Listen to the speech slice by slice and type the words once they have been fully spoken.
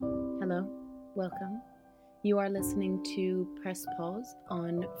Hello, welcome. You are listening to Press Pause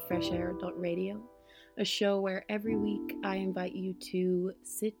on freshair.radio, a show where every week I invite you to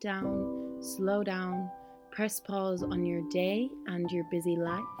sit down, slow down, press pause on your day and your busy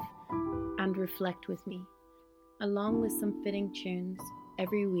life, and reflect with me. Along with some fitting tunes,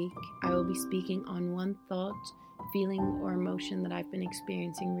 every week I will be speaking on one thought, feeling, or emotion that I've been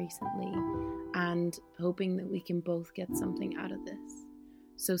experiencing recently, and hoping that we can both get something out of this.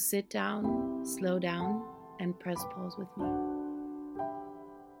 So sit down, slow down, and press pause with me.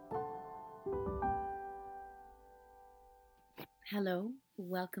 Hello,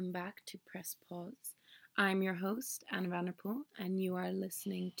 welcome back to Press Pause. I'm your host, Anna Vanderpool, and you are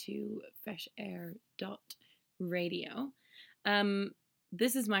listening to freshair.radio.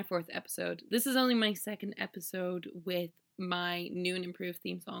 This is my fourth episode. This is only my second episode with my new and improved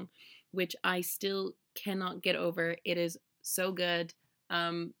theme song, which I still cannot get over. It is so good.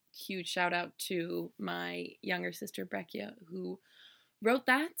 Huge shout out to my younger sister Breccia, who wrote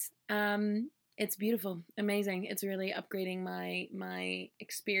that. It's beautiful, amazing. It's really upgrading my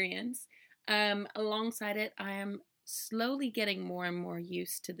experience. Alongside it, I am slowly getting more and more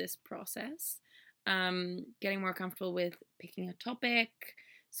used to this process. Getting more comfortable with picking a topic,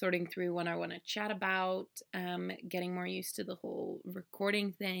 sorting through what I want to chat about, getting more used to the whole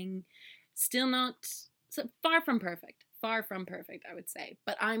recording thing. Still not far from perfect, I would say,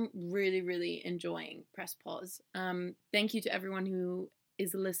 but I'm really, really enjoying Press Pause. Thank you to everyone who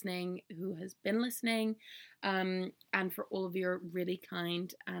is listening, who has been listening, and for all of your really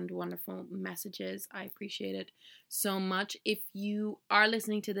kind and wonderful messages. I appreciate it so much. If you are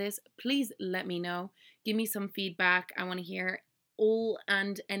listening to this, please let me know. Give me some feedback. I want to hear all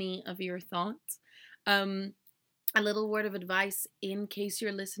and any of your thoughts. A little word of advice in case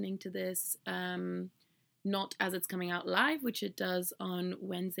you're listening to this not as it's coming out live, which it does on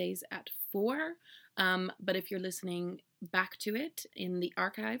Wednesdays at 4. But if you're listening back to it in the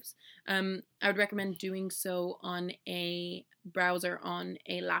archives, I would recommend doing so on a browser on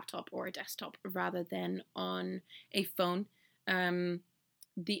a laptop or a desktop rather than on a phone.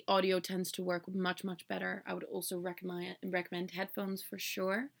 The audio tends to work much, much better. I would also recommend headphones for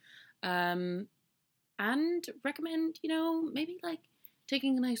sure. And recommend, maybe like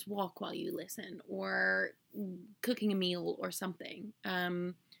taking a nice walk while you listen, or cooking a meal or something.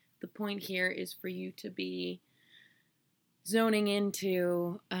 The point here is for you to be zoning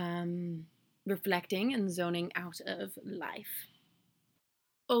into reflecting and zoning out of life.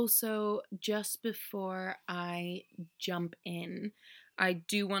 Also, just before I jump in, I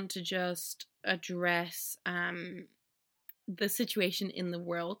do want to just address the situation in the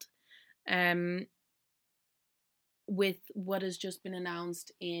world. With what has just been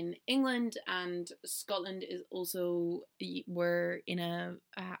announced in England, and Scotland is also, we're in a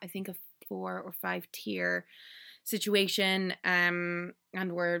 4 or 5 tier situation, and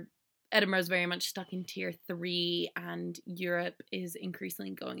Edinburgh's very much stuck in tier 3, and Europe is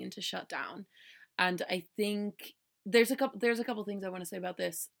increasingly going into shutdown. And I think there's a couple things I want to say about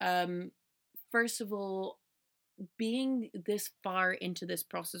this. First of all, being this far into this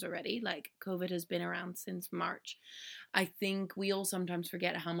process already, like COVID has been around since March, I think we all sometimes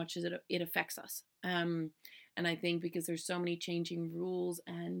forget how much it affects us. And I think because there's so many changing rules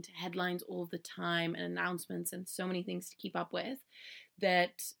and headlines all the time and announcements and so many things to keep up with,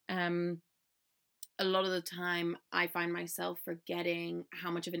 that a lot of the time I find myself forgetting how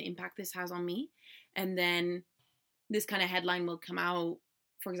much of an impact this has on me. And then this kind of headline will come out,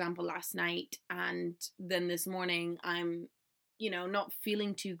 for example, last night, and then this morning I'm, not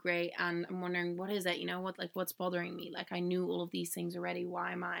feeling too great, and I'm wondering, what is it? What's bothering me? Like, I knew all of these things already.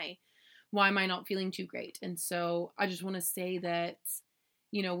 Why am I not feeling too great? And so I just want to say that,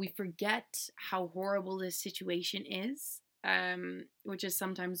 we forget how horrible this situation is, which is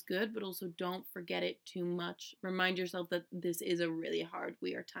sometimes good, but also don't forget it too much. Remind yourself that this is a really hard,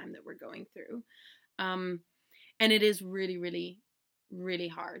 weird time that we're going through. And it is really, really, really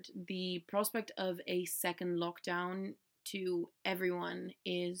hard. The prospect of a second lockdown to everyone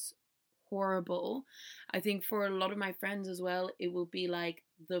is horrible. I think for a lot of my friends as well, it will be like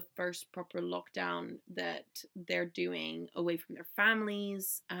the first proper lockdown that they're doing away from their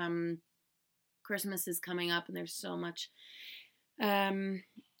families. Christmas is coming up, and there's so much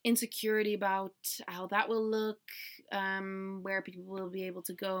insecurity about how that will look, where people will be able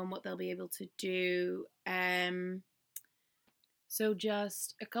to go and what they'll be able to do. So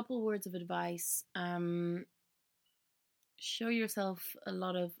just a couple words of advice. Show yourself a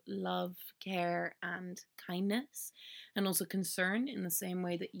lot of love, care, and kindness, and also concern in the same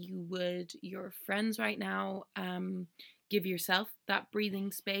way that you would your friends right now. give yourself that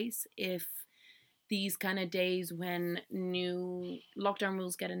breathing space. If these kind of days when new lockdown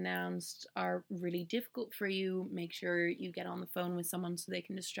rules get announced are really difficult for you, make sure you get on the phone with someone so they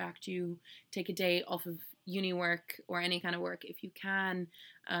can distract you. Take a day off of uni work or any kind of work if you can.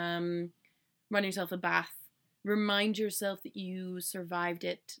 Run yourself a bath. Remind yourself that you survived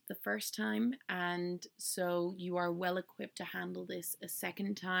it the first time, and so you are well equipped to handle this a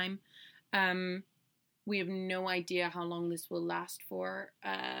second time. We have no idea how long this will last for,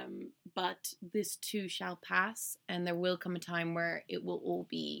 but this too shall pass, and there will come a time where it will all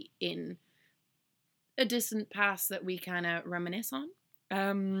be in a distant past that we kind of reminisce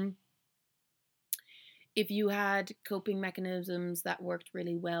on. If you had coping mechanisms that worked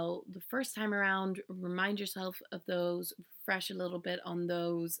really well the first time around, remind yourself of those, refresh a little bit on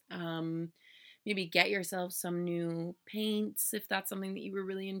those. Maybe get yourself some new paints if that's something that you were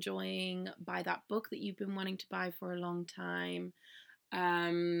really enjoying. Buy that book that you've been wanting to buy for a long time.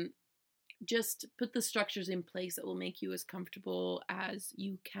 Just put the structures in place that will make you as comfortable as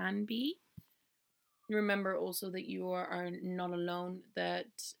you can be. Remember also that you are not alone, that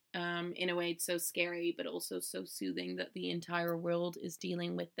in a way it's so scary but also so soothing that the entire world is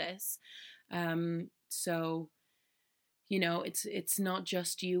dealing with this. So you know, it's not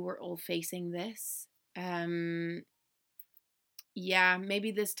just you, we're all facing this. Yeah,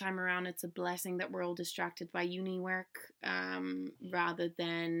 maybe this time around it's a blessing that we're all distracted by uni work, rather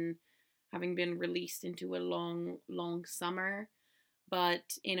than having been released into a long summer.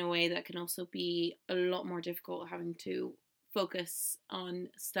 But in a way that can also be a lot more difficult, having to focus on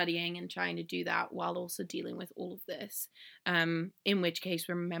studying and trying to do that while also dealing with all of this. In which case,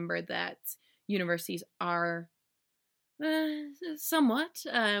 remember that universities are somewhat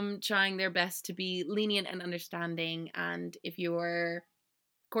trying their best to be lenient and understanding. And if your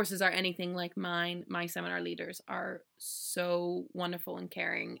courses are anything like mine, my seminar leaders are so wonderful and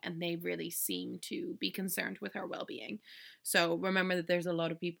caring, and they really seem to be concerned with our well-being. So remember that there's a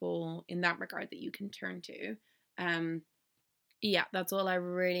lot of people in that regard that you can turn to. Yeah, that's all I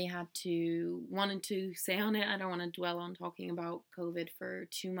really wanted to say on it. I don't want to dwell on talking about COVID for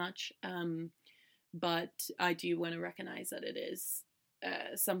too much. But I do want to recognize that it is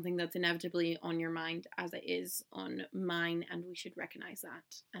something that's inevitably on your mind, as it is on mine, and we should recognize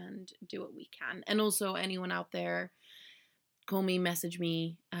that and do what we can. And also, anyone out there, call me, message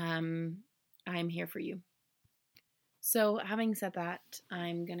me. I'm here for you. So, having said that,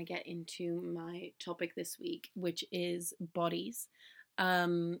 I'm going to get into my topic this week, which is bodies.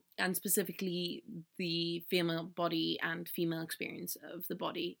 And specifically the female body and female experience of the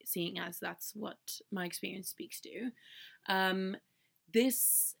body, seeing as that's what my experience speaks to.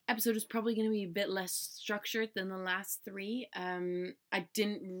 This episode is probably going to be a bit less structured than the last three. I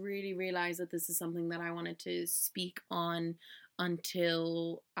didn't really realize that this is something that I wanted to speak on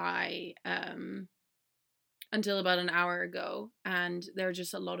until about an hour ago, and there are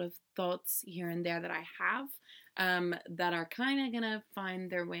just a lot of thoughts here and there that I have that are kind of gonna find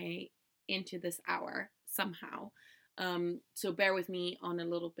their way into this hour somehow. So bear with me on a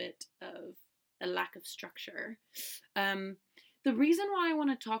little bit of a lack of structure. The reason why I want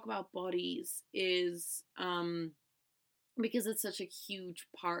to talk about bodies is because it's such a huge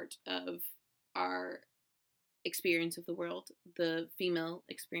part of our experience of the world, the female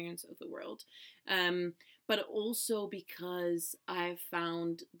experience of the world. But also because I've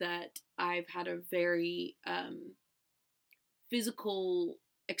found that I've had a very physical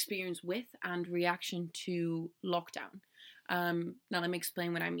experience with and reaction to lockdown. Now let me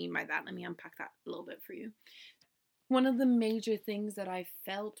explain what I mean by that. Let me unpack that a little bit for you. One of the major things that I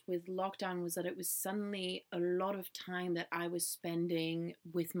felt with lockdown was that it was suddenly a lot of time that I was spending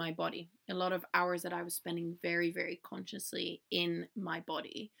with my body, a lot of hours that I was spending very, very consciously in my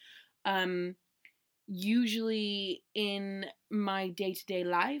body. Usually in my day-to-day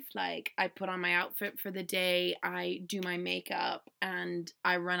life, like I put on my outfit for the day, I do my makeup, and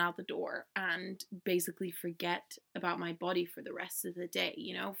I run out the door and basically forget about my body for the rest of the day.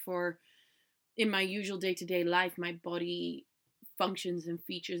 You know, in my usual day-to-day life, my body functions and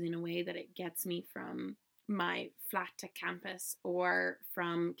features in a way that it gets me from my flat to campus, or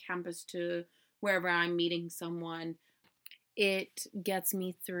from campus to wherever I'm meeting someone. It gets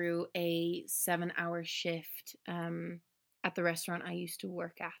me through a 7-hour shift at the restaurant I used to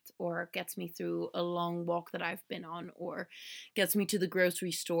work at, or gets me through a long walk that I've been on, or gets me to the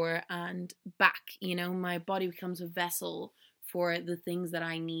grocery store and back. You know, my body becomes a vessel for the things that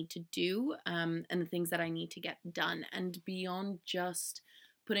I need to do, and the things that I need to get done. And beyond just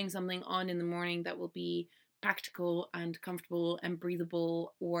putting something on in the morning that will be practical and comfortable and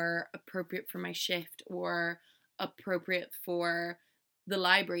breathable or appropriate for my shift, or appropriate for the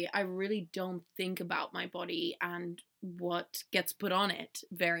library, I really don't think about my body and what gets put on it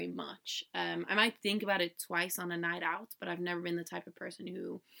very much. I might think about it twice on a night out, but I've never been the type of person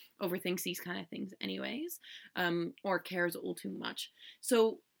who overthinks these kind of things anyways, or cares all too much.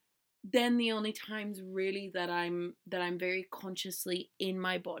 So then the only times really that I'm very consciously in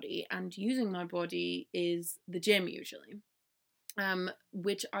my body and using my body is the gym usually.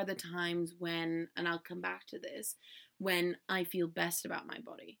 Which are the times when, and I'll come back to this, when I feel best about my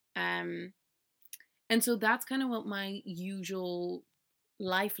body. And so that's kind of what my usual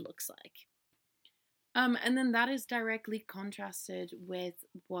life looks like. And then that is directly contrasted with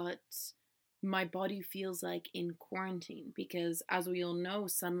what my body feels like in quarantine, because as we all know,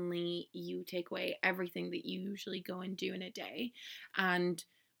 suddenly you take away everything that you usually go and do in a day, and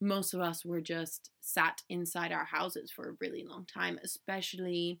most of us were just sat inside our houses for a really long time,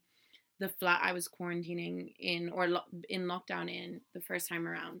 especially the flat I was quarantining in, or in lockdown in the first time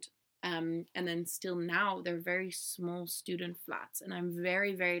around. And then still now, they're very small student flats, and I'm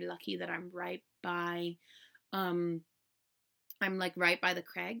very, very lucky that I'm right by, I'm like right by the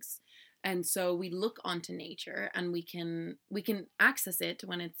Craigs. And so we look onto nature, and we can access it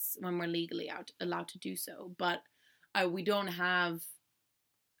when we're legally allowed to do so. But we don't have,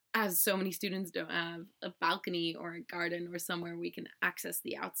 as so many students don't have, a balcony or a garden or somewhere we can access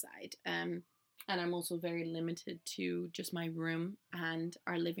the outside. And I'm also very limited to just my room and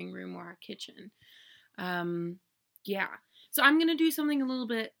our living room or our kitchen. Yeah. So I'm going to do something a little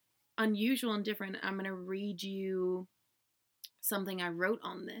bit unusual and different. I'm going to read you something I wrote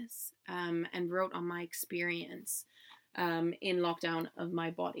on this, and wrote on my experience in lockdown of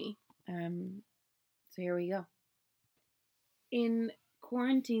my body. So here we go. In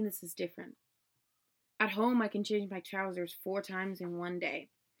quarantine, this is different. At home, I can change my trousers 4 times in one day.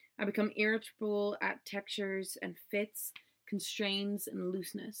 I become irritable at textures and fits, constraints and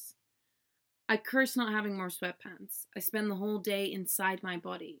looseness. I curse not having more sweatpants. I spend the whole day inside my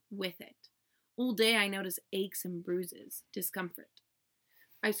body, with it. All day I notice aches and bruises, discomfort.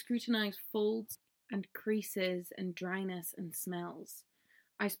 I scrutinize folds and creases and dryness and smells.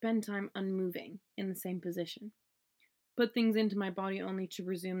 I spend time unmoving in the same position. Put things into my body only to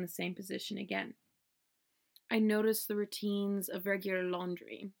resume the same position again. I notice the routines of regular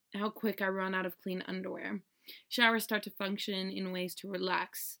laundry, how quick I run out of clean underwear. Showers start to function in ways to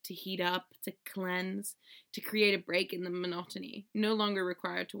relax, to heat up, to cleanse, to create a break in the monotony. No longer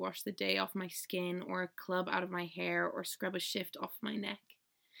required to wash the day off my skin, or a club out of my hair, or scrub a shift off my neck.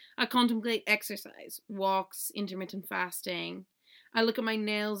 I contemplate exercise, walks, intermittent fasting. I look at my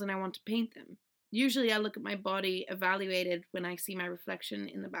nails and I want to paint them. Usually I look at my body evaluated when I see my reflection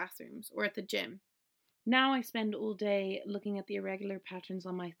in the bathrooms or at the gym. Now I spend all day looking at the irregular patterns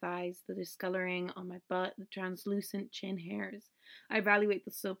on my thighs, the discoloring on my butt, the translucent chin hairs. I evaluate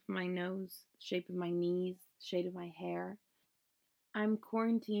the slope of my nose, the shape of my knees, the shade of my hair. I'm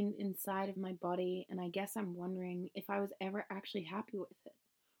quarantined inside of my body, and I guess I'm wondering if I was ever actually happy with it,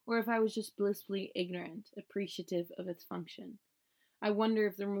 or if I was just blissfully ignorant, appreciative of its function. I wonder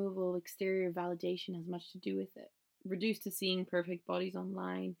if the removal of exterior validation has much to do with it. Reduced to seeing perfect bodies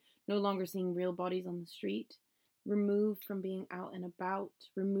online, no longer seeing real bodies on the street, removed from being out and about,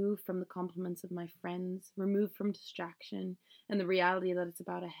 removed from the compliments of my friends, removed from distraction and the reality that it's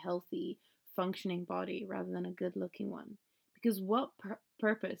about a healthy, functioning body rather than a good-looking one. Because what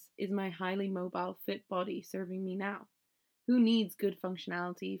purpose is my highly mobile, fit body serving me now? Who needs good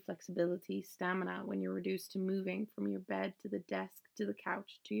functionality, flexibility, stamina when you're reduced to moving from your bed to the desk, to the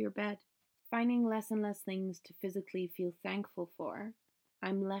couch, to your bed? Finding less and less things to physically feel thankful for,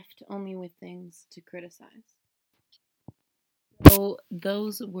 I'm left only with things to criticize. So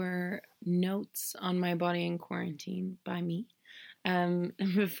those were notes on my body in quarantine by me.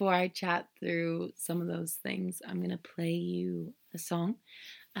 Before I chat through some of those things, I'm going to play you a song.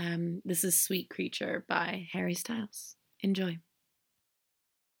 This is Sweet Creature by Harry Styles. Enjoy.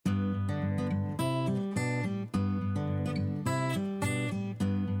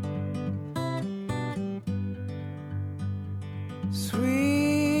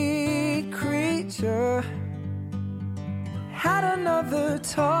 Sweet creature, had another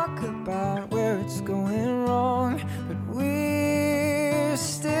talk about where it's going wrong, but we're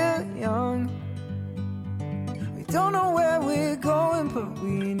still young. We don't know where we're going, but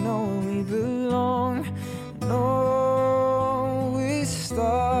we know we belong. No, we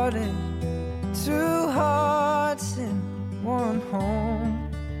started 2 hearts in 1 home.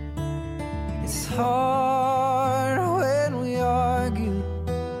 It's hard when we argue.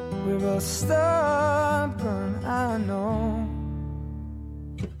 We're both stubborn, I know.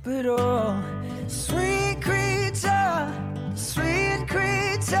 But oh, sweet creature,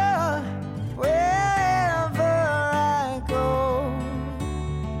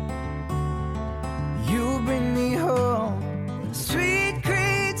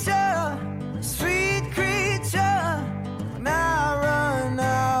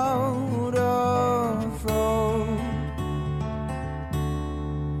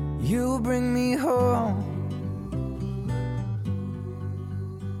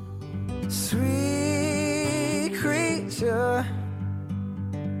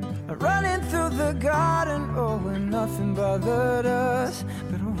 running through the garden, oh, when nothing bothered us.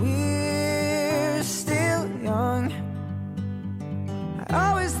 But we're still young. I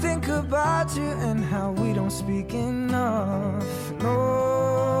always think about you and how we don't speak enough.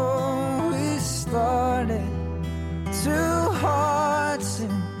 No, we started two hearts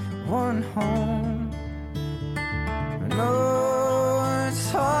in one home. No,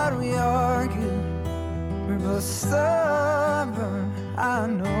 it's hard, we argue. We're both stubborn, I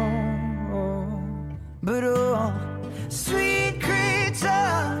know. But oh, sweet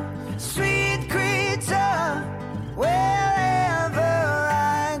creature, wherever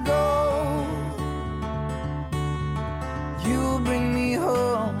I go, you bring me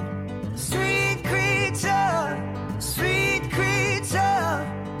home. Sweet creature,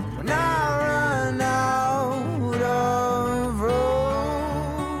 when I run out of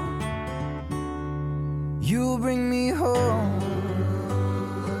road, you bring me home.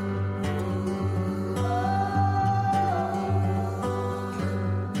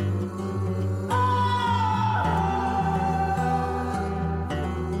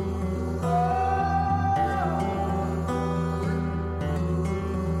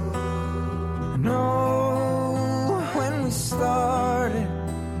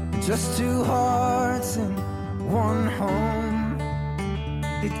 Just two hearts in one home.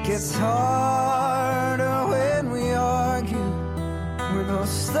 It gets harder when we argue. We're both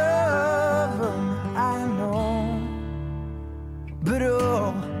stubborn, I know. But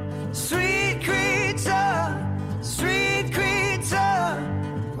oh, sweet creature,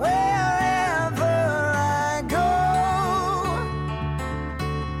 wherever I go,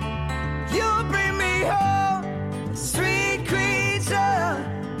 you bring me home. Sweet creature,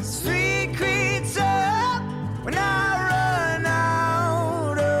 when I run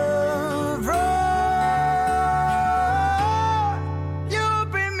out of road, you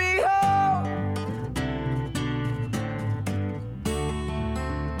bring me home.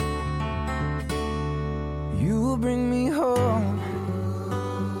 You bring me home.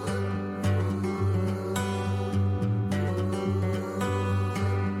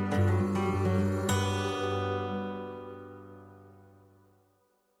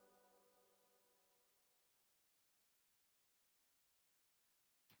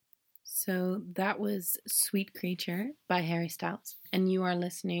 So that was Sweet Creature by Harry Styles, and you are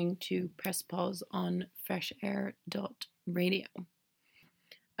listening to Press Pause on freshair.radio.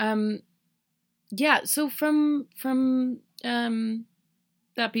 So from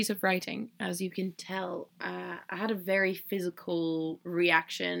that piece of writing, as you can tell, I had a very physical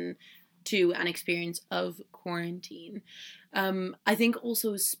reaction to an experience of quarantine. I think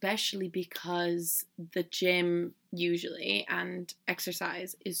also especially because the gym usually and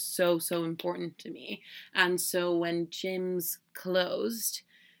exercise is so important to me, and so when gyms closed,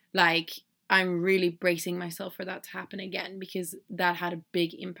 like, I'm really bracing myself for that to happen again, because that had a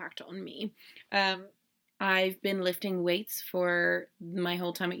big impact on me. I've been lifting weights for my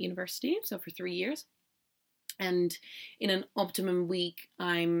whole time at university, so for 3 years. And in an optimum week,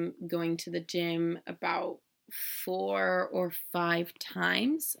 I'm going to the gym about 4 or 5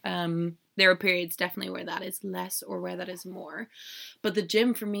 times. There are periods definitely where that is less or where that is more. But the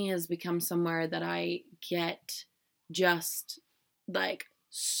gym for me has become somewhere that I get just like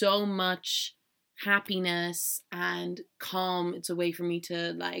so much happiness and calm. It's a way for me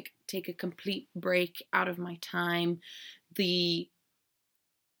to like take a complete break out of my time. The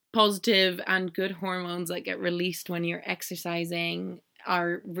positive and good hormones that get released when you're exercising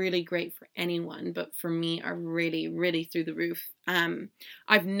are really great for anyone, but for me are really through the roof.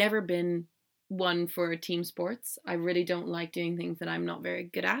 I've never been one for team sports. I really don't like doing things that I'm not very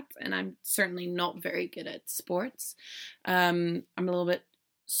good at, and I'm certainly not very good at sports. I'm a little bit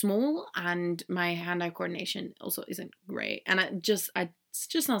small, and my hand-eye coordination also isn't great, and it's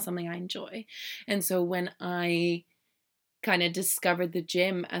just not something I enjoy. And so when I kind of discovered the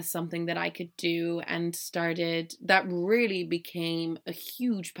gym as something that I could do and started, that really became a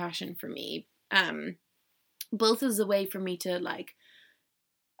huge passion for me. Both as a way for me to like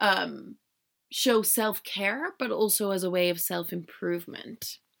show self-care, but also as a way of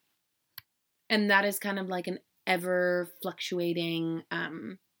self-improvement. And that is kind of like an ever fluctuating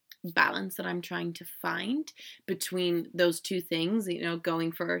balance that I'm trying to find between those two things, you know,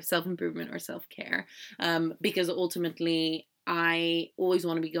 going for self-improvement or self-care, because ultimately I always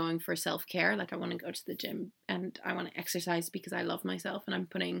want to be going for self-care. Like, I want to go to the gym and I want to exercise because I love myself and I'm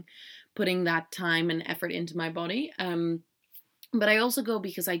putting that time and effort into my body. But I also go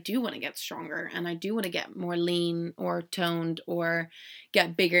because I do want to get stronger and I do want to get more lean or toned or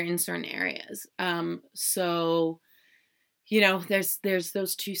get bigger in certain areas. So there's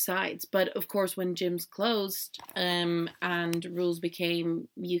those two sides. But of course, when gyms closed, and rules became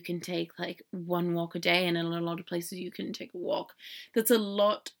you can take like one walk a day, and in a lot of places you can take a walk. That's a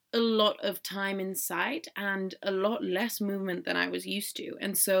lot of time inside and a lot less movement than I was used to.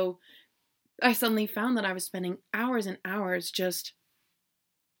 And so I suddenly found that I was spending hours and hours just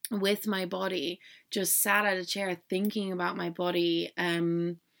with my body, just sat at a chair thinking about my body,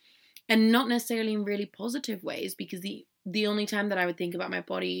 and not necessarily in really positive ways, because the only time that I would think about my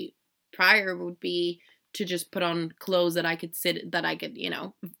body prior would be to just put on clothes that I could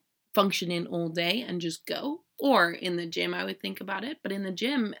function in all day and just go. Or in the gym, I would think about it. But in the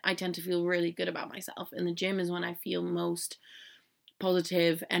gym, I tend to feel really good about myself. In the gym is when I feel most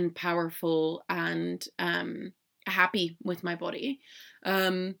positive and powerful and happy with my body.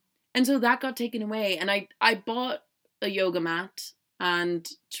 And so that got taken away. And I bought a yoga mat and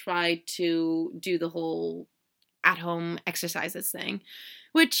tried to do the whole at-home exercises thing,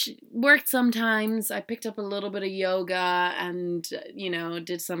 which worked sometimes. I picked up a little bit of yoga and,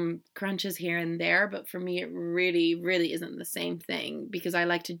 did some crunches here and there. But for me, it really, really isn't the same thing, because I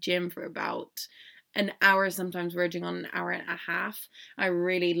like to gym for about an hour, sometimes verging on an hour and a half. I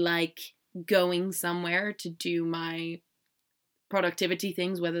really like going somewhere to do my productivity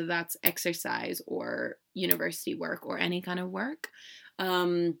things, whether that's exercise or university work or any kind of work.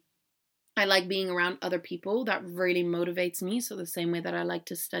 I like being around other people. That really motivates me. So the same way that I like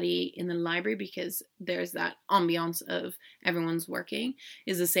to study in the library, because there's that ambiance of everyone's working,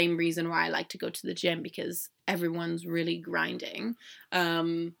 is the same reason why I like to go to the gym, because everyone's really grinding.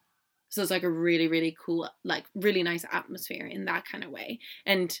 So it's like a really, really cool, like really nice atmosphere in that kind of way.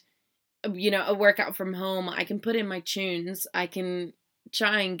 And, a workout from home, I can put in my tunes. I can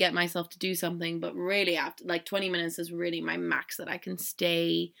try and get myself to do something, but really after like 20 minutes is really my max that I can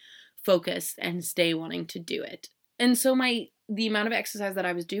stay focused and stay wanting to do it. And so the amount of exercise that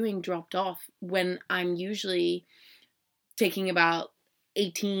I was doing dropped off, when I'm usually taking about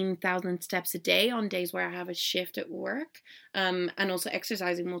 18,000 steps a day on days where I have a shift at work, and also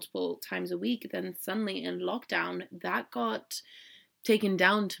exercising multiple times a week. Then suddenly in lockdown, that got taken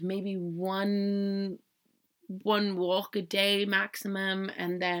down to maybe one walk a day maximum,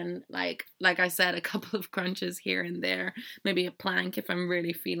 and then like I said, a couple of crunches here and there, maybe a plank if I'm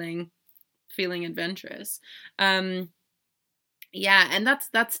really feeling adventurous. Yeah, and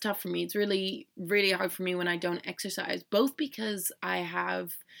that's tough for me. It's really, really hard for me when I don't exercise, both because I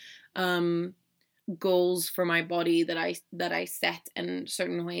have goals for my body that I set, and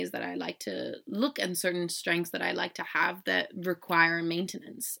certain ways that I like to look, and certain strengths that I like to have that require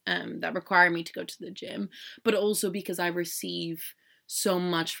maintenance, that require me to go to the gym, but also because I receive so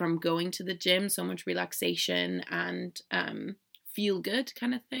much from going to the gym, so much relaxation and feel good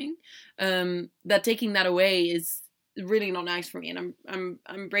kind of thing, that taking that away is really not nice for me. And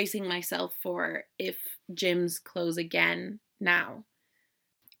I'm bracing myself for if gyms close again now.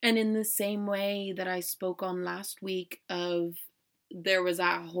 And in the same way that I spoke on last week of, there was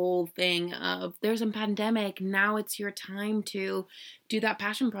that whole thing of, there's a pandemic, now it's your time to do that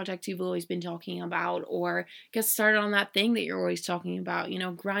passion project you've always been talking about, or get started on that thing that you're always talking about,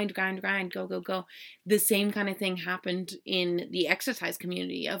 grind, go. The same kind of thing happened in the exercise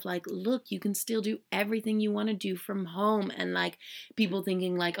community of like, look, you can still do everything you want to do from home. And like people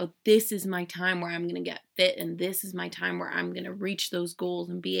thinking like, oh, this is my time where I'm going to get fit, and this is my time where I'm going to reach those goals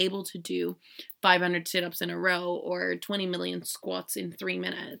and be able to do 500 sit-ups in a row or 20 million squats in 3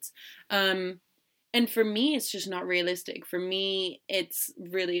 minutes. And for me, it's just not realistic. For me, it's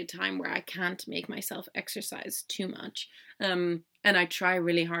really a time where I can't make myself exercise too much. And I try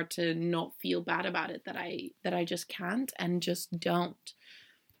really hard to not feel bad about it, that I just can't and just don't.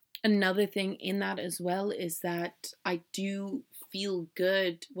 Another thing in that as well is that I do feel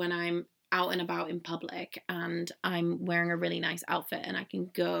good when I'm out and about in public and I'm wearing a really nice outfit and I can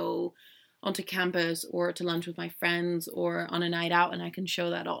go onto campus or to lunch with my friends or on a night out, and I can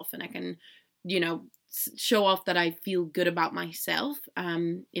show that off, and I can, show off that I feel good about myself,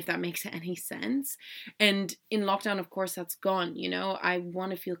 if that makes any sense. And in lockdown, of course, that's gone. I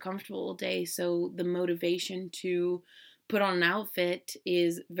want to feel comfortable all day, so the motivation to put on an outfit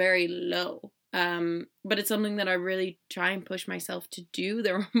is very low. But it's something that I really try and push myself to do.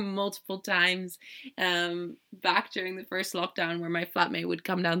 There were multiple times back during the first lockdown where my flatmate would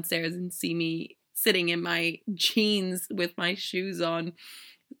come downstairs and see me sitting in my jeans with my shoes on,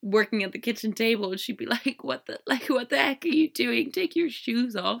 working at the kitchen table, and she'd be like, what the heck are you doing? Take your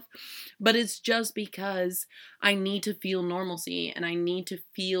shoes off. But it's just because I need to feel normalcy, and I need to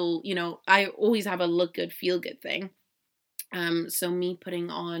feel, I always have a look good, feel good thing. So me putting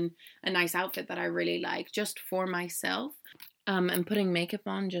on a nice outfit that I really like just for myself, and putting makeup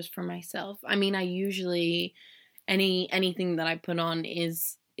on just for myself. I mean, I usually anything that I put on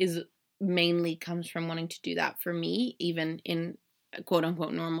is mainly comes from wanting to do that for me, even in quote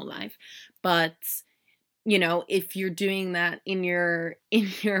unquote normal life. But you know, if you're doing that in your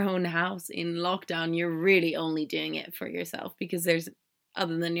own house in lockdown, you're really only doing it for yourself, because there's,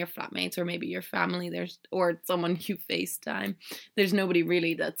 other than your flatmates or maybe your family, there's, or someone you FaceTime, there's nobody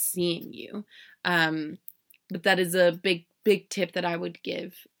really that's seeing you. But that is a big tip that I would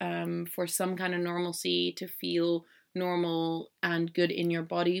give, for some kind of normalcy, to feel normal and good in your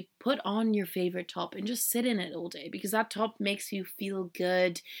body. Put on your favorite top and just sit in it all day, because that top makes you feel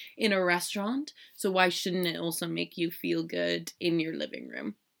good in a restaurant. So why shouldn't it also make you feel good in your living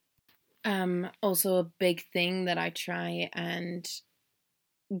room? Also a big thing that I try and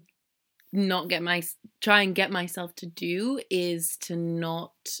get myself to do is to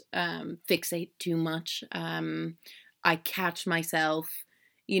not fixate too much. I catch myself,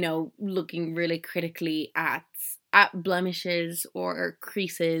 you know, looking really critically at blemishes or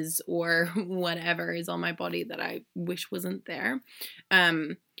creases or whatever is on my body that I wish wasn't there.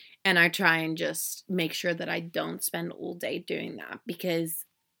 And I try and just make sure that I don't spend all day doing that, because,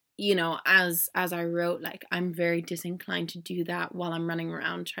 you know, as I wrote, like, I'm very disinclined to do that while I'm running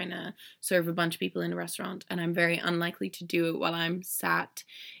around trying to serve a bunch of people in a restaurant, and I'm very unlikely to do it while I'm sat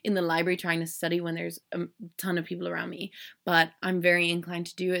in the library trying to study when there's a ton of people around me. But I'm very inclined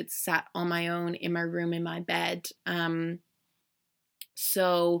to do it sat on my own in my room, in my bed.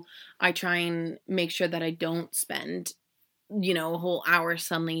 So I try and make sure that I don't spend, you know, a whole hour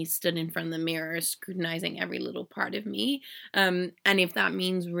suddenly stood in front of the mirror scrutinizing every little part of me. And if that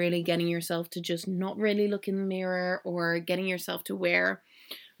means really getting yourself to just not really look in the mirror, or getting yourself to wear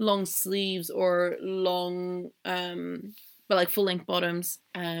long sleeves or long, but like full length bottoms,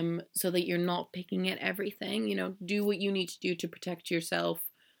 so that you're not picking at everything, you know, do what you need to do to protect yourself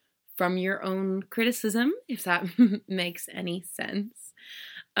from your own criticism, if that makes any sense.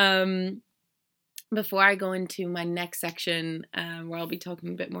 Before I go into my next section, where I'll be talking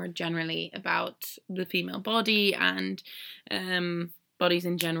a bit more generally about the female body and bodies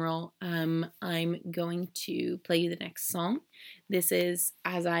in general, I'm going to play you the next song. This is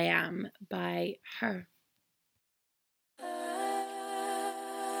As I Am by Her.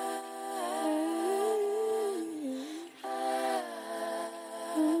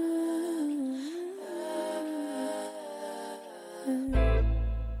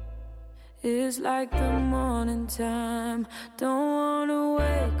 It's like the morning time. Don't wanna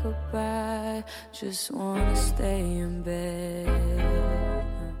wake up, I just wanna stay in bed.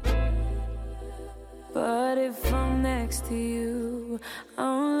 But if I'm next to you,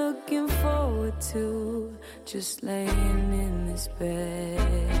 I'm looking forward to just laying in this bed.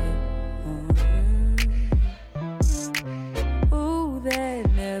 Ooh,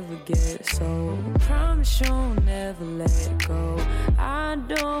 that never gets old. Promise you'll never let it go. I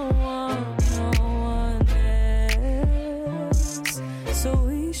don't want no one else, so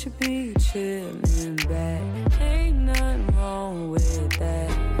we should be chilling back. Ain't nothing wrong with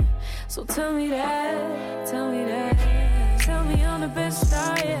that. So tell me that, tell me that. Tell me I'm the best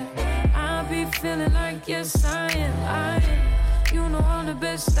I am. I be feeling like yes I am. You know I'm the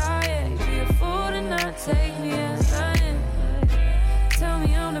best I am. Be a fool to not take me as I am. Tell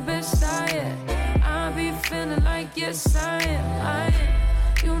me I'm the best I am. I be feeling like yes I am.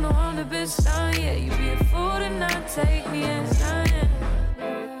 You know I'm the best I am. You be a fool to not take me as I am.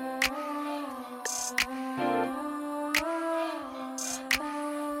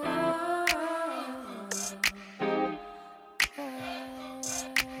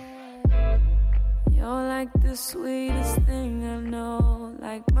 You're like the sweetest thing I know,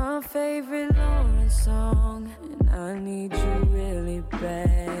 like my favorite Lawrence song, and I need you really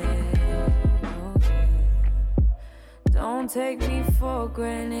bad. Don't take me for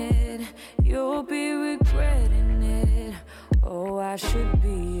granted, you'll be regretting it. Oh, I should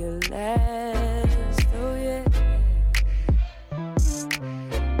be your last, oh yeah.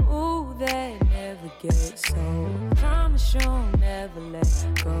 Ooh, that never gets old. Promise you'll never let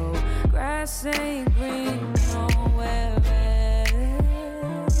go. Grass ain't green nowhere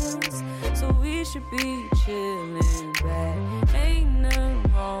else, so we should be chilling back. Ain't nothing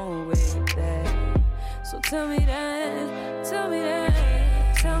wrong with that. So tell me that, tell me that.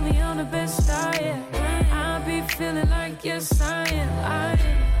 Tell me I'm the best I am. I be feeling like yes I am.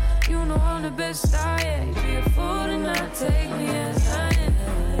 You know I'm the best I am. You be a fool to not take me as I am.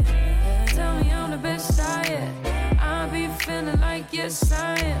 Tell me I'm the best I am. I be feeling like yes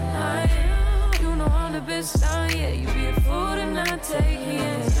I am. You know I'm the best I am. You be a fool not take me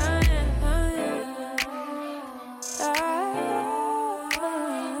as I am.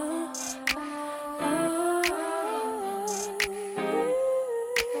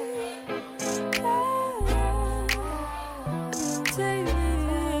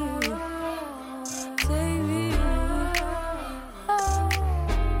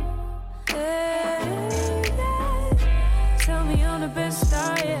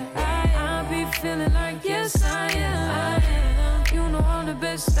 Feeling like yes I am. You know I'm the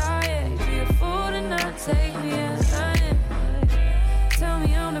best I am. Be a fool to not take me as I am. Tell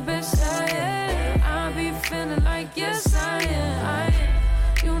me I'm the best I am. I be feeling like yes I am.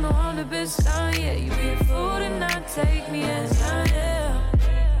 You know I'm the best I am. You be a fool to not take me as I am.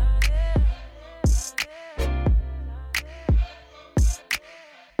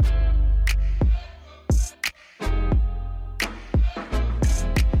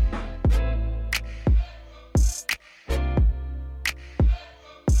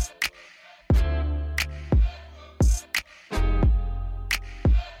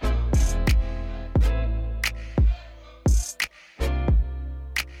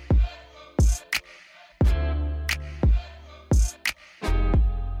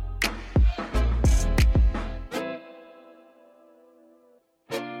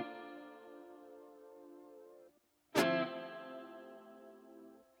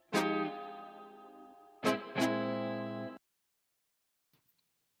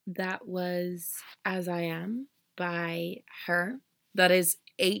 That was As I Am by Her. That is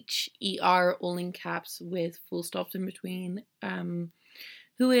Her, all in caps with full stops in between,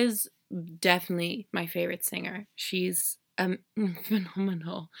 who is definitely my favorite singer. She's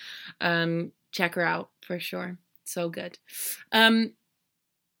phenomenal. Check her out for sure. So good. You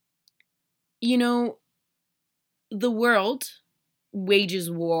know, the world wages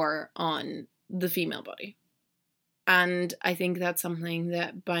war on the female body. And I think that's something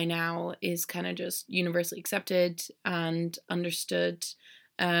that by now is kind of just universally accepted and understood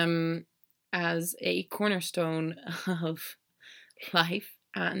as a cornerstone of life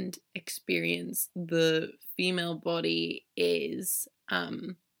and experience. The female body is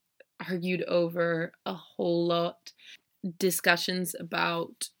argued over a whole lot. Discussions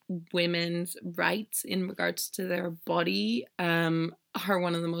about women's rights in regards to their body are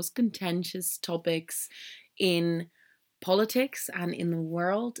one of the most contentious topics in politics and in the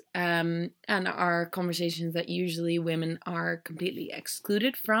world, and are conversations that usually women are completely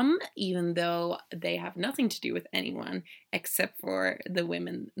excluded from, even though they have nothing to do with anyone except for the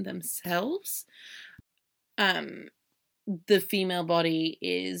women themselves. The female body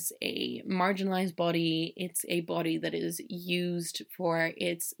is a marginalized body. It's a body that is used for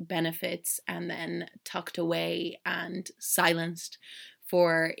its benefits and then tucked away and silenced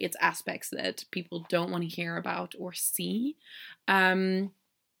for its aspects that people don't want to hear about or see. And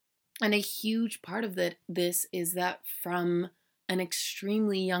a huge part of this is that from an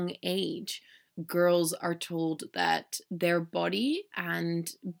extremely young age, girls are told that their body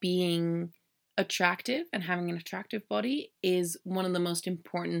and being attractive and having an attractive body is one of the most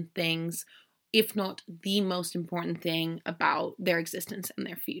important things, if not the most important thing about their existence and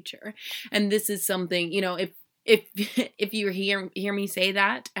their future. And this is something, you know, if you hear me say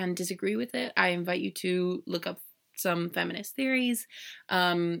that and disagree with it, I invite you to look up some feminist theories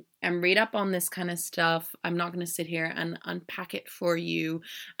and read up on this kind of stuff. I'm not going to sit here and unpack it for you.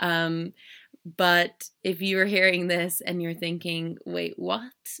 But if you're hearing this and you're thinking, wait,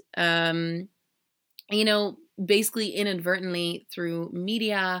 what? You know, basically inadvertently through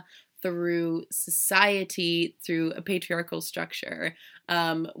media, through society, through a patriarchal structure,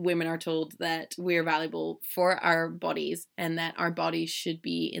 women are told that we're valuable for our bodies and that our bodies should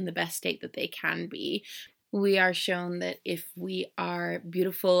be in the best state that they can be. We are shown that if we are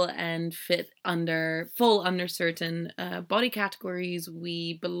beautiful and fall under certain body categories,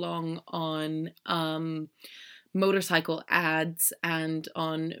 we belong on motorcycle ads and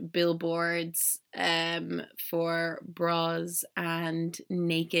on billboards for bras and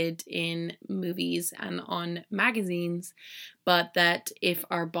naked in movies and on magazines, but that if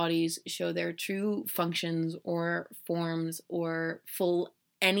our bodies show their true functions or forms or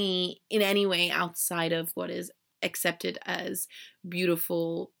in any way outside of what is accepted as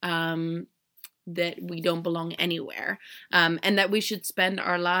beautiful, that we don't belong anywhere, and that we should spend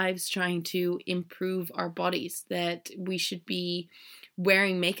our lives trying to improve our bodies, that we should be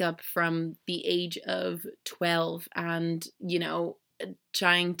wearing makeup from the age of 12 and, you know,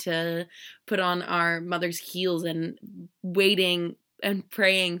 trying to put on our mother's heels and waiting and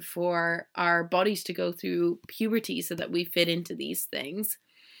praying for our bodies to go through puberty so that we fit into these things.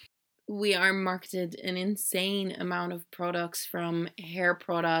 we are marketed an insane amount of products, from hair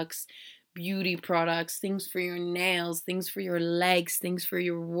products, beauty products, things for your nails, things for your legs, things for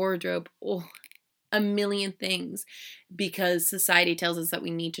your wardrobe, a million things, because society tells us that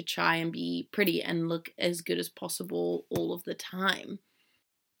we need to try and be pretty and look as good as possible all of the time.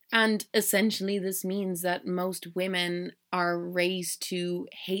 And essentially, this means that most women are raised to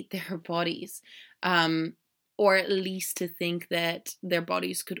hate their bodies, or at least to think that their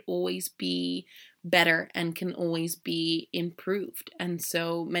bodies could always be better and can always be improved. And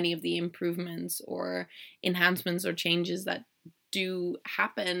so many of the improvements or enhancements or changes that do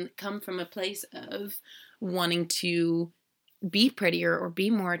happen come from a place of wanting to be prettier or be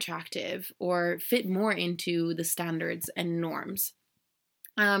more attractive or fit more into the standards and norms.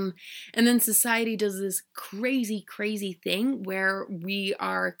 And then society does this crazy, crazy thing where we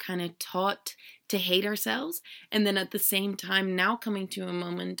are kind of taught to hate ourselves. And then at the same time, now coming to a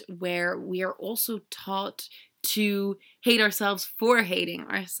moment where we are also taught to hate ourselves for hating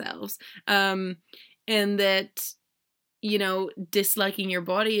ourselves. And that, disliking your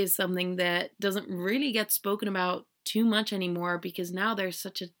body is something that doesn't really get spoken about too much anymore, because now there's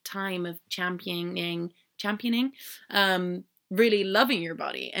such a time of championing, really loving your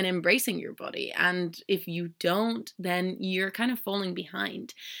body and embracing your body. And if you don't, then you're kind of falling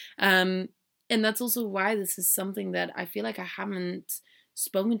behind. And that's also why this is something that I feel like I haven't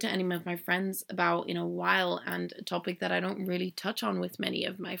spoken to any of my friends about in a while, and a topic that I don't really touch on with many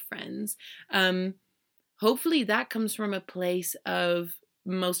of my friends. Hopefully that comes from a place of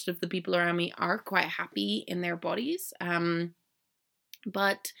most of the people around me are quite happy in their bodies.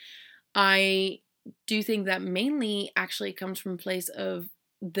 But I do think that mainly actually comes from a place of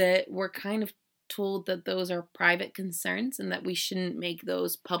that we're kind of told that those are private concerns and that we shouldn't make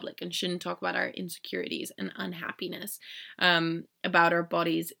those public and shouldn't talk about our insecurities and unhappiness about our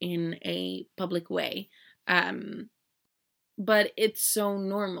bodies in a public way. But it's so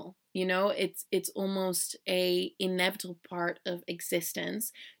normal, it's almost a inevitable part of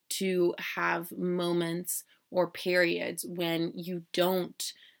existence to have moments or periods when you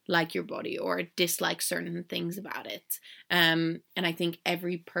don't like your body or dislike certain things about it. And I think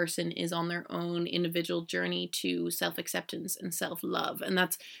every person is on their own individual journey to self-acceptance and self-love. And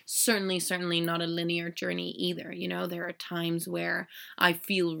that's certainly not a linear journey either. There are times where I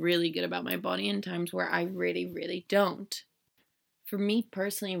feel really good about my body and times where I really, really don't. For me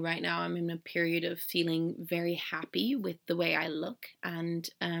personally, right now, I'm in a period of feeling very happy with the way I look. And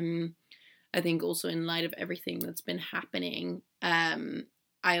I think also in light of everything that's been happening,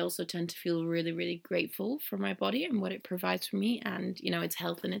 I also tend to feel really, really grateful for my body and what it provides for me, and, its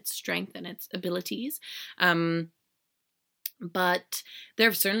health and its strength and its abilities. But there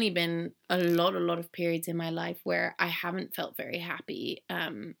have certainly been a lot of periods in my life where I haven't felt very happy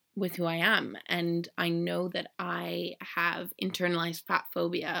with who I am. And I know that I have internalized fat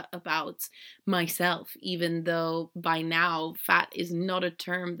phobia about myself, even though by now fat is not a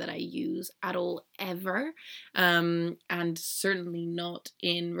term that I use at all ever. And certainly not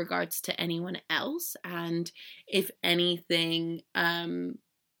in regards to anyone else. And if anything,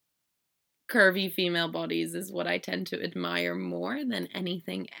 curvy female bodies is what I tend to admire more than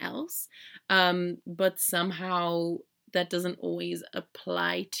anything else. But somehow that doesn't always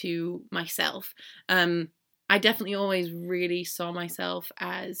apply to myself. I definitely always really saw myself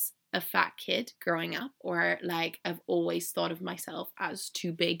as a fat kid growing up, or like I've always thought of myself as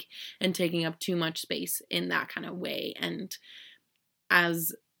too big and taking up too much space in that kind of way. And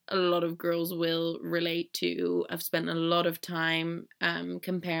as a lot of girls will relate to, I've spent a lot of time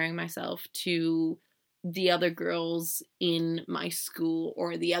comparing myself to the other girls in my school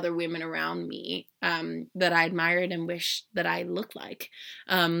or the other women around me that I admired and wished that I looked like.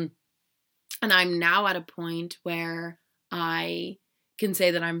 And I'm now at a point where I can say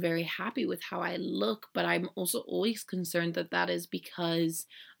that I'm very happy with how I look, but I'm also always concerned that that is because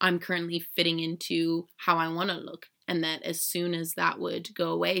I'm currently fitting into how I want to look. And that as soon as that would go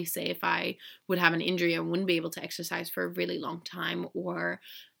away, say if I would have an injury, I wouldn't be able to exercise for a really long time, or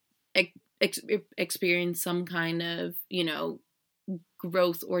experience some kind of,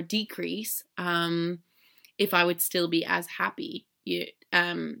 growth or decrease, if I would still be as happy.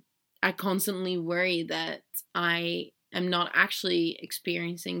 I constantly worry that I am not actually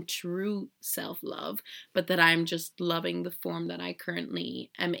experiencing true self-love, but that I'm just loving the form that I currently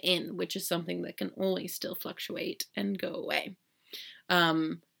am in, which is something that can always still fluctuate and go away.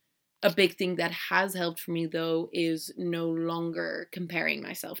 A big thing that has helped for me, though, is no longer comparing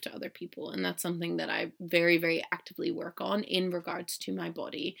myself to other people. And that's something that I very, very actively work on in regards to my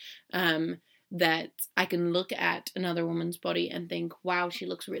body. that I can look at another woman's body and think, wow, she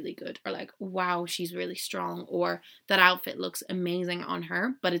looks really good, or like, wow, she's really strong, or that outfit looks amazing on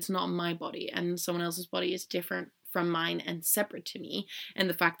her, but it's not my body, and someone else's body is different from mine and separate to me. And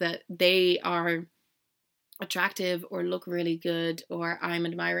the fact that they are attractive or look really good or I'm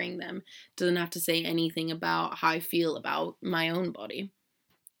admiring them doesn't have to say anything about how I feel about my own body.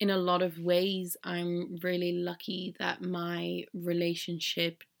 In a lot of ways, I'm really lucky that my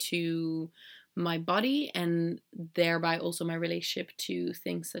relationship to my body, and thereby also my relationship to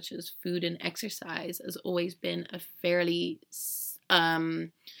things such as food and exercise, has always been a fairly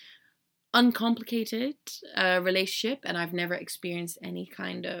uncomplicated relationship, and I've never experienced any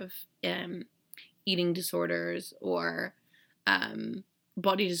kind of eating disorders or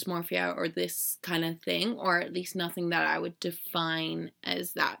body dysmorphia or this kind of thing, or at least nothing that I would define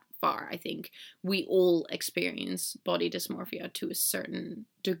as that far. I think we all experience body dysmorphia to a certain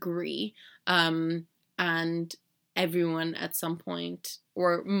degree, and everyone at some point,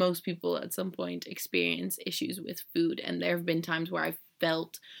 or most people at some point, experience issues with food, and there have been times where I've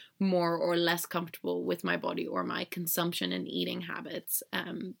felt more or less comfortable with my body or my consumption and eating habits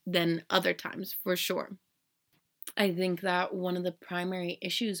than other times, for sure. I think that one of the primary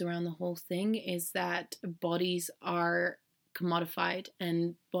issues around the whole thing is that bodies are commodified,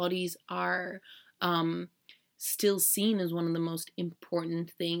 and bodies are still seen as one of the most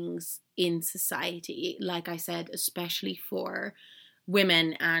important things in society, like I said, especially for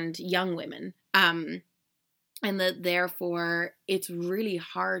women and young women. And that therefore it's really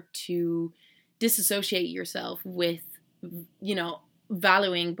hard to disassociate yourself with,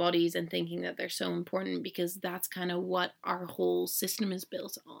 valuing bodies and thinking that they're so important, because that's kind of what our whole system is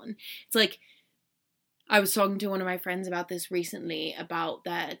built on. It's like, I was talking to one of my friends about this recently, about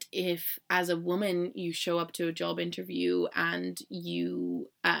that if as a woman you show up to a job interview and you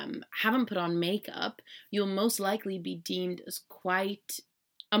haven't put on makeup, you'll most likely be deemed as quite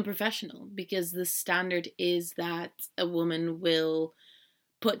unprofessional, because the standard is that a woman will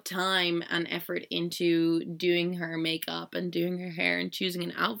put time and effort into doing her makeup and doing her hair and choosing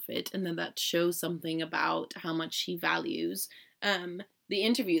an outfit, and then that shows something about how much she values the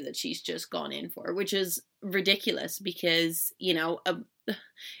interview that she's just gone in for, which is ridiculous, because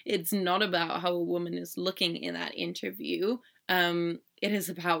it's not about how a woman is looking in that interview. It is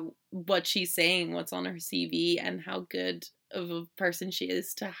about what she's saying, what's on her CV, and how good of a person she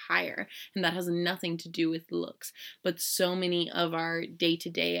is to hire, and that has nothing to do with looks. But so many of our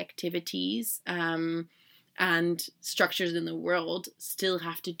day-to-day activities and structures in the world still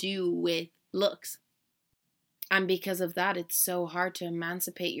have to do with looks, and because of that, it's so hard to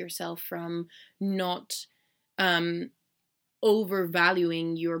emancipate yourself from not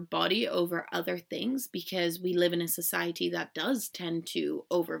overvaluing your body over other things, because we live in a society that does tend to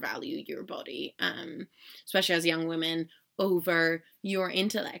overvalue your body, especially as young women, over your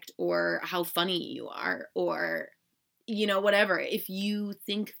intellect or how funny you are, or whatever. If you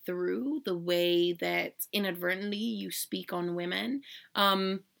think through the way that inadvertently you speak on women,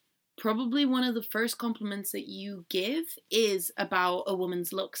 probably one of the first compliments that you give is about a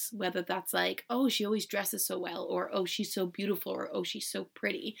woman's looks, whether that's like, oh, she always dresses so well, or oh, she's so beautiful, or oh, she's so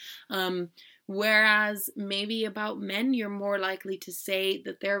pretty. Whereas maybe about men, you're more likely to say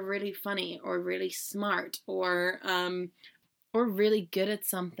that they're really funny or really smart or really good at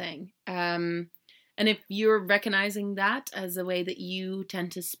something. And if you're recognizing that as a way that you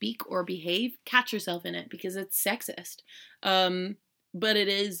tend to speak or behave, catch yourself in it, because it's sexist. But it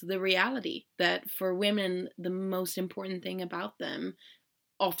is the reality that for women, the most important thing about them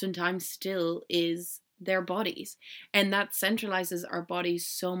oftentimes still is their bodies. And that centralizes our bodies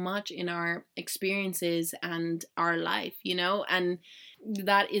so much in our experiences and our life, and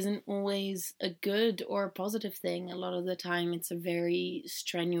that isn't always a good or a positive thing. A lot of the time it's a very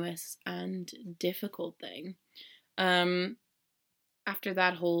strenuous and difficult thing. After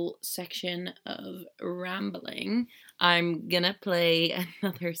that whole section of rambling, I'm gonna play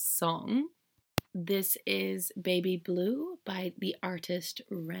another song. This is Baby Blue by the artist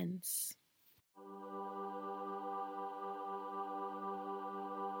Rents.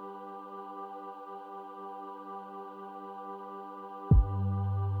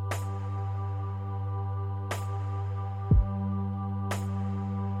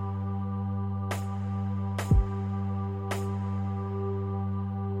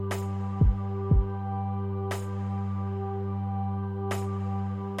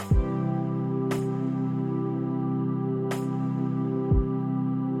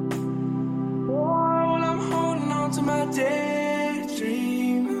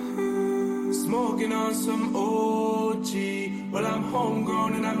 Daydream, smoking on some OG. Well, I'm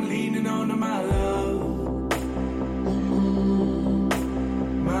homegrown and I'm leaning on to my love.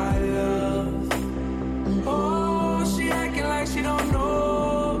 My love. Oh, she acting like she don't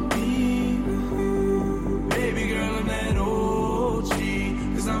know me. Baby girl, I'm that OG.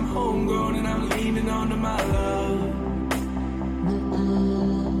 'Cause I'm homegrown and I'm leaning on to my love.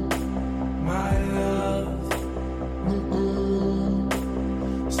 My love.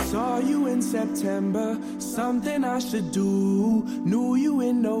 Saw you in September, something I should do. Knew you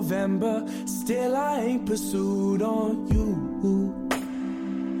in November, still I ain't pursued on you.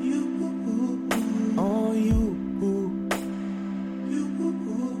 On you.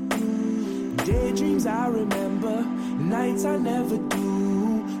 Daydreams I remember, nights I never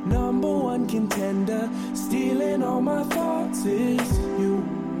do. Number one contender, stealing all my thoughts is you.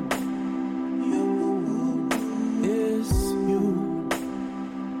 Is you.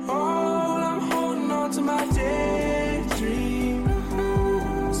 Oh, I'm holding on to my daydream.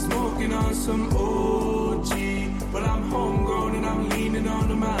 Smoking on some OG. But I'm homegrown and I'm leaning on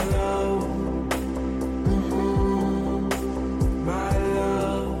to my love. My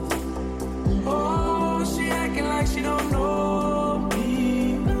love. Oh, she acting like she don't know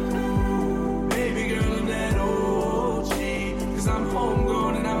me. Baby girl, I'm that OG. 'Cause I'm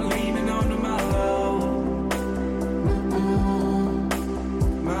homegrown and I'm leaning on to my love.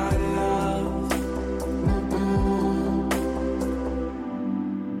 My love.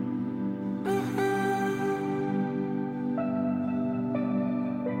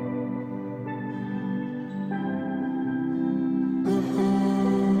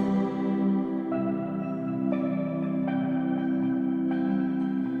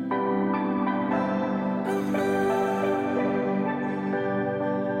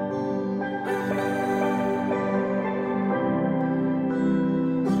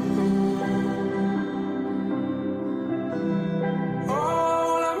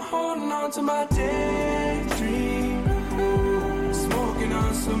 Oh, I'm holding on to my daydream. Smoking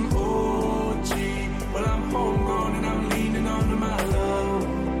on some OG. Well, I'm homegrown and I'm leaning on to my love.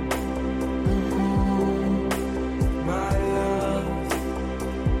 My love.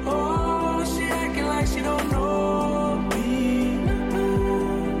 Oh, she acting like she don't know me.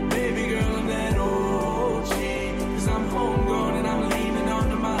 Baby girl, I'm that OG. 'Cause I'm homegrown and I'm leaning on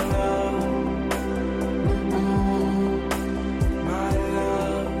to my love. My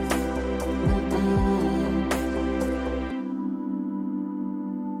love.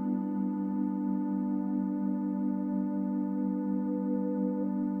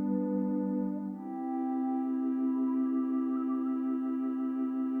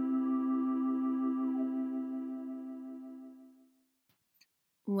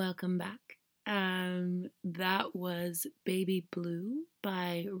 Welcome back. That was Baby Blue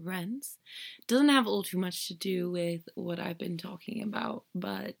by Renz. Doesn't have all too much to do with what I've been talking about,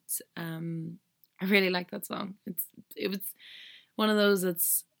 but I really like that song. It was one of those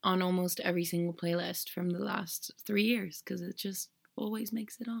that's on almost every single playlist from the last 3 years because it just always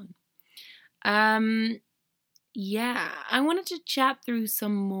makes it on. Yeah, I wanted to chat through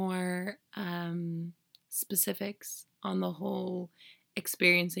some more specifics on the whole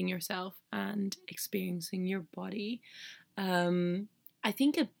experiencing yourself and experiencing your body. I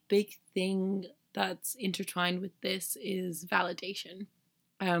think a big thing that's intertwined with this is validation,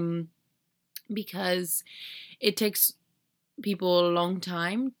 because it takes people a long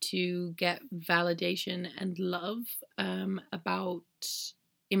time to get validation and love about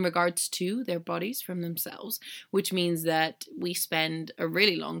in regards to their bodies from themselves, which means that we spend a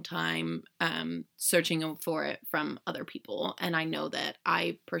really long time searching for it from other people. And I know that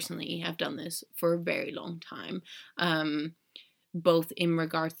I personally have done this for a very long time, both in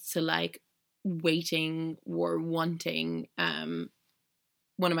regards to like waiting or wanting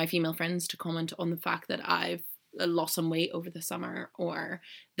one of my female friends to comment on the fact that I've lost some weight over the summer, or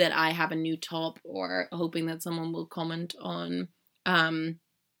that I have a new top, or hoping that someone will comment on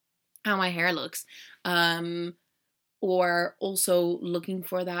how my hair looks, or also looking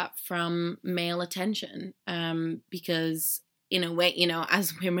for that from male attention, because in a way, you know,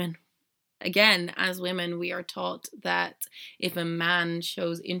 as women, we are taught that if a man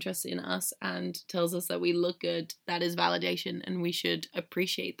shows interest in us and tells us that we look good, that is validation and we should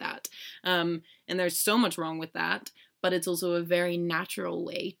appreciate that. And there's so much wrong with that, but it's also a very natural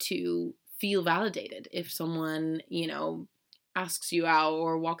way to feel validated. If someone, you know, asks you out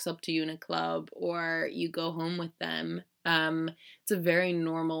or walks up to you in a club or you go home with them, it's a very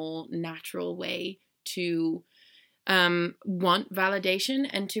normal, natural way to want validation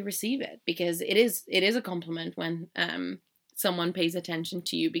and to receive it, because it is a compliment when someone pays attention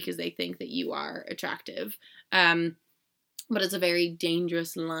to you because they think that you are attractive. But it's a very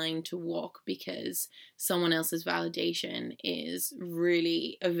dangerous line to walk because someone else's validation is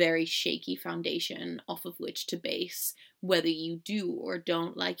really a very shaky foundation off of which to base whether you do or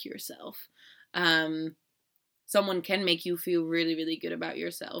don't like yourself. Someone can make you feel really, really good about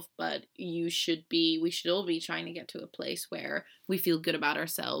yourself, but we should all be trying to get to a place where we feel good about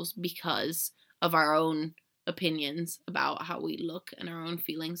ourselves because of our own opinions about how we look and our own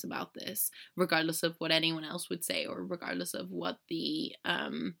feelings about this, regardless of what anyone else would say or regardless of what the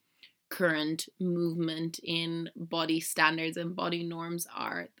current movement in body standards and body norms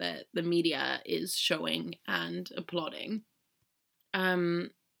are that the media is showing and applauding.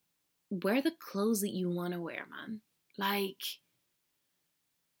 Wear the clothes that you want to wear, man. Like,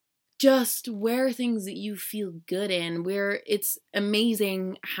 just wear things that you feel good in. It's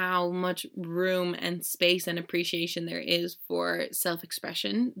amazing how much room and space and appreciation there is for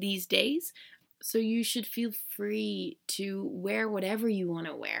self-expression these days. So you should feel free to wear whatever you want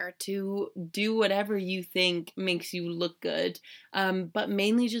to wear, to do whatever you think makes you look good, but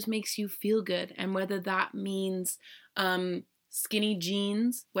mainly just makes you feel good. And whether that means skinny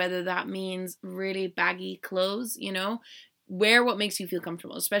jeans, whether that means really baggy clothes, wear what makes you feel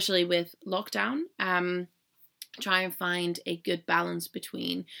comfortable, especially with lockdown. Try and find a good balance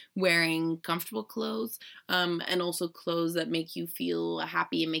between wearing comfortable clothes and also clothes that make you feel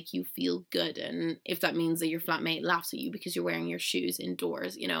happy and make you feel good. And if that means that your flatmate laughs at you because you're wearing your shoes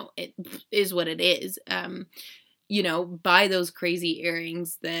indoors, it is what it is. Buy those crazy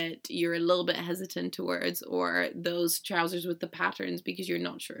earrings that you're a little bit hesitant towards, or those trousers with the patterns because you're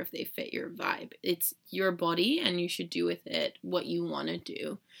not sure if they fit your vibe. It's your body and you should do with it what you want to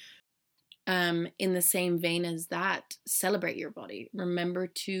do. In the same vein as that, celebrate your body. Remember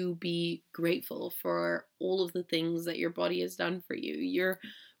to be grateful for all of the things that your body has done for you. Your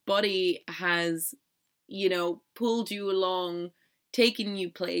body has, pulled you along, taken you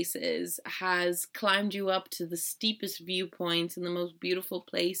places, has climbed you up to the steepest viewpoints and the most beautiful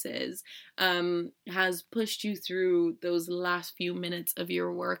places, has pushed you through those last few minutes of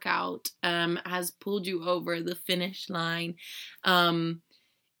your workout, has pulled you over the finish line.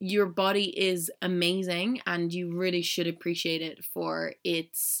 Your body is amazing and you really should appreciate it for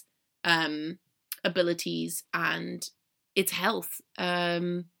its abilities and its health.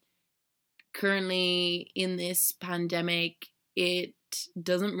 Currently in this pandemic, it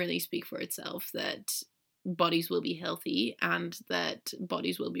doesn't really speak for itself that bodies will be healthy and that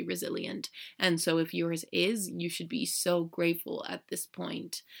bodies will be resilient. And so if yours is, you should be so grateful at this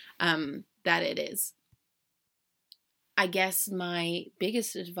point that it is. I guess my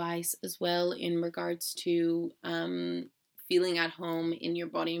biggest advice as well in regards to feeling at home in your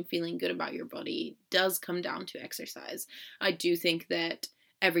body and feeling good about your body does come down to exercise. I do think that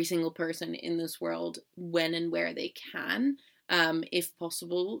every single person in this world, when and where they can, if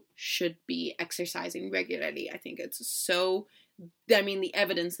possible, should be exercising regularly. I think the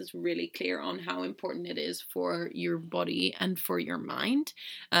evidence is really clear on how important it is for your body and for your mind,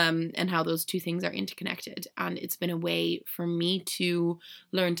 and how those two things are interconnected. And it's been a way for me to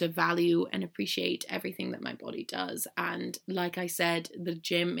learn to value and appreciate everything that my body does. And like I said, the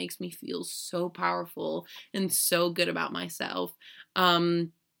gym makes me feel so powerful and so good about myself.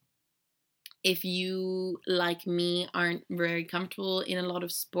 If you, like me, aren't very comfortable in a lot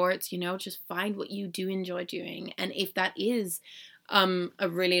of sports, just find what you do enjoy doing. And if that is a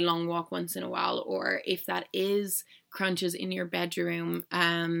really long walk once in a while, or if that is crunches in your bedroom,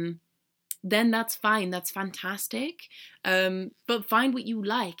 then that's fine. That's fantastic. But find what you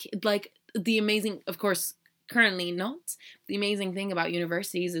like. Like the amazing, of course, currently not. The amazing thing about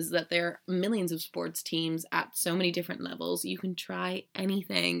universities is that there are millions of sports teams at so many different levels. You can try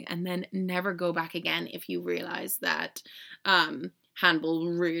anything and then never go back again if you realize that handball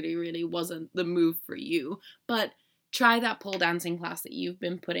really, really wasn't the move for you. But try that pole dancing class that you've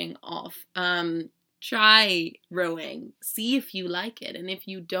been putting off. Try rowing. See if you like it. And if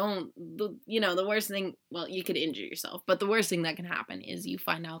you don't, the worst thing, well, you could injure yourself, but the worst thing that can happen is you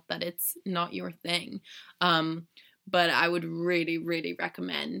find out that it's not your thing. But I would really, really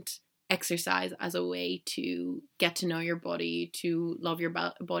recommend exercise as a way to get to know your body, to love your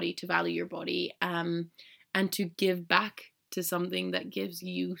body, to value your body, and to give back to something that gives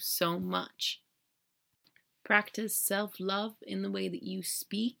you so much. Practice self-love in the way that you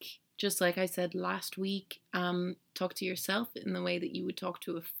speak. Just like I said last week, talk to yourself in the way that you would talk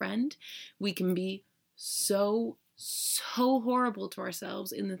to a friend. We can be so horrible to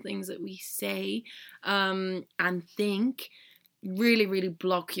ourselves in the things that we say and think. Really, really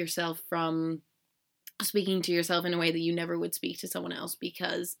block yourself from speaking to yourself in a way that you never would speak to someone else,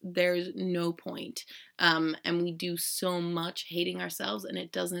 because there's no point. And we do so much hating ourselves, and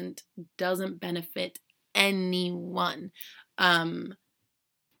it doesn't benefit anyone.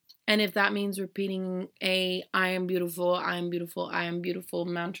 And if that means repeating I am beautiful, I am beautiful, I am beautiful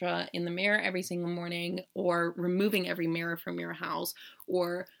mantra in the mirror every single morning, or removing every mirror from your house,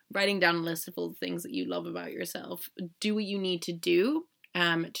 or writing down a list of all the things that you love about yourself, do what you need to do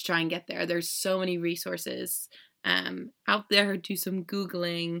to try and get there. There's so many resources out there. Do some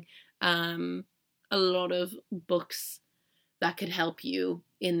Googling, a lot of books that could help you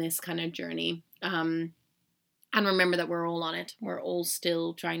in this kind of journey. And remember that we're all on it. We're all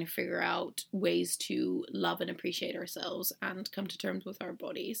still trying to figure out ways to love and appreciate ourselves and come to terms with our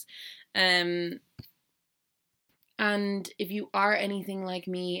bodies. And if you are anything like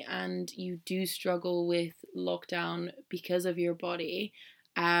me and you do struggle with lockdown because of your body,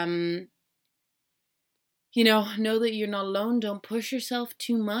 know that you're not alone. Don't push yourself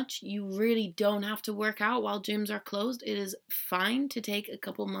too much. You really don't have to work out while gyms are closed. It is fine to take a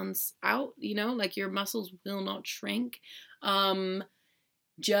couple months out, like your muscles will not shrink.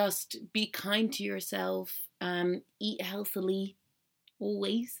 Just be kind to yourself. Eat healthily,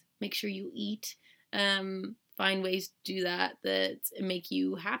 always. Make sure you eat. Find ways to do that make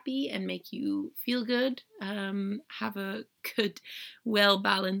you happy and make you feel good. Have a good,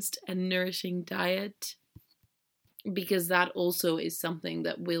 well-balanced and nourishing diet, because that also is something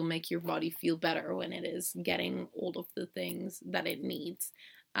that will make your body feel better when it is getting all of the things that it needs.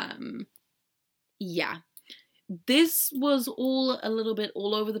 This was all a little bit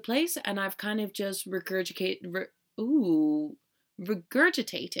all over the place, and I've kind of just regurgitated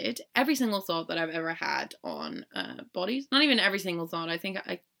every single thought that I've ever had on bodies. Not even every single thought. I think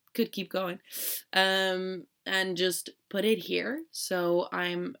I could keep going, and just put it here. So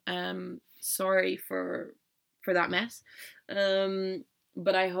I'm sorry for that mess.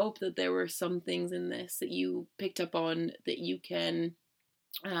 But I hope that there were some things in this that you picked up on, that you can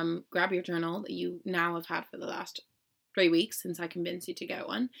grab your journal that you now have had for the last 3 weeks since I convinced you to get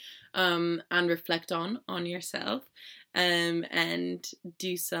one, and reflect on yourself, and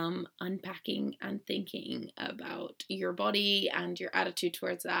do some unpacking and thinking about your body and your attitude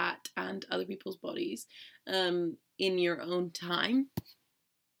towards that and other people's bodies in your own time.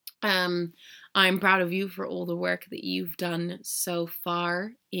 I'm proud of you for all the work that you've done so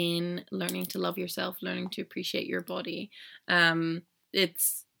far in learning to love yourself, learning to appreciate your body.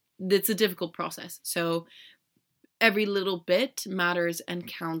 It's a difficult process, so every little bit matters and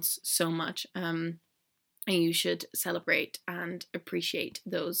counts so much. And you should celebrate and appreciate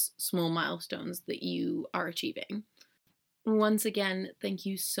those small milestones that you are achieving. Once again, thank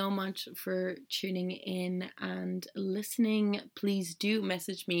you so much for tuning in and listening. Please do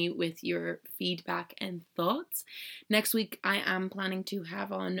message me with your feedback and thoughts. Next week, I am planning to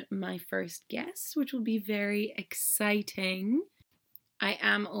have on my first guest, which will be very exciting. I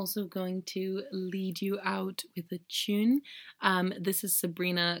am also going to lead you out with a tune. This is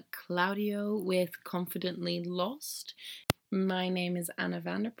Sabrina Claudio with Confidently Lost. My name is Anna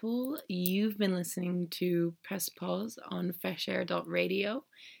Vanderpool. You've been listening to Press Pause on FreshAir.radio.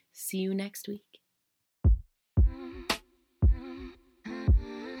 See you next week.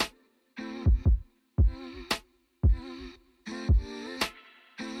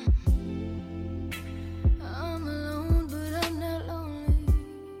 I'm alone, but I'm not lonely.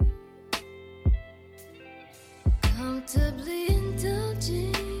 Comfortably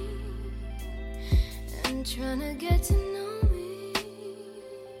indulging and trying to get to know.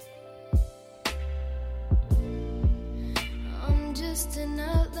 Just an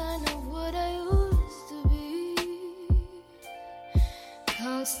outline of what I used to be,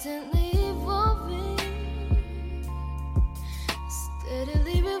 constantly evolving,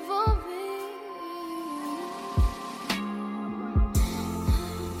 steadily revolving.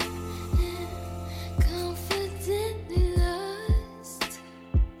 Confidently lost.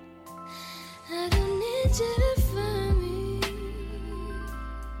 I don't need you to find me.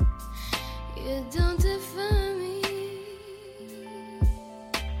 You don't define me.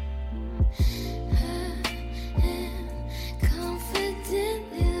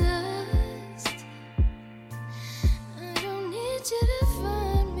 Confidently love.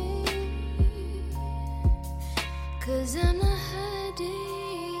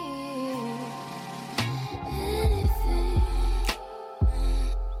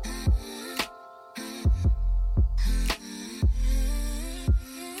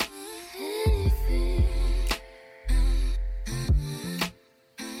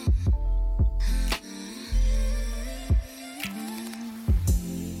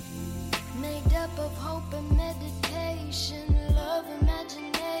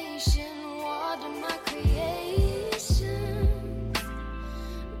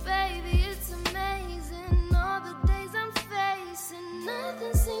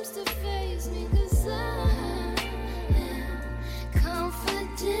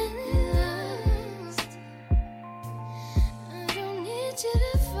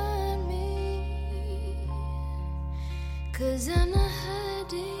 'cause I'm not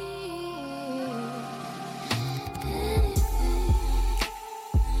hiding anything.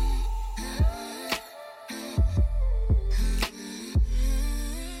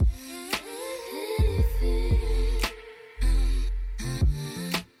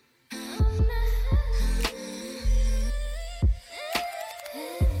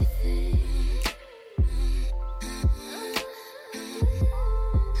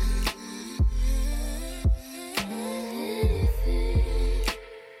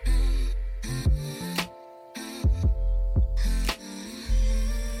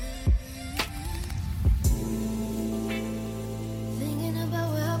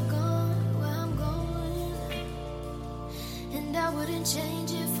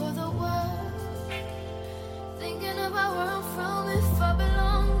 Change it.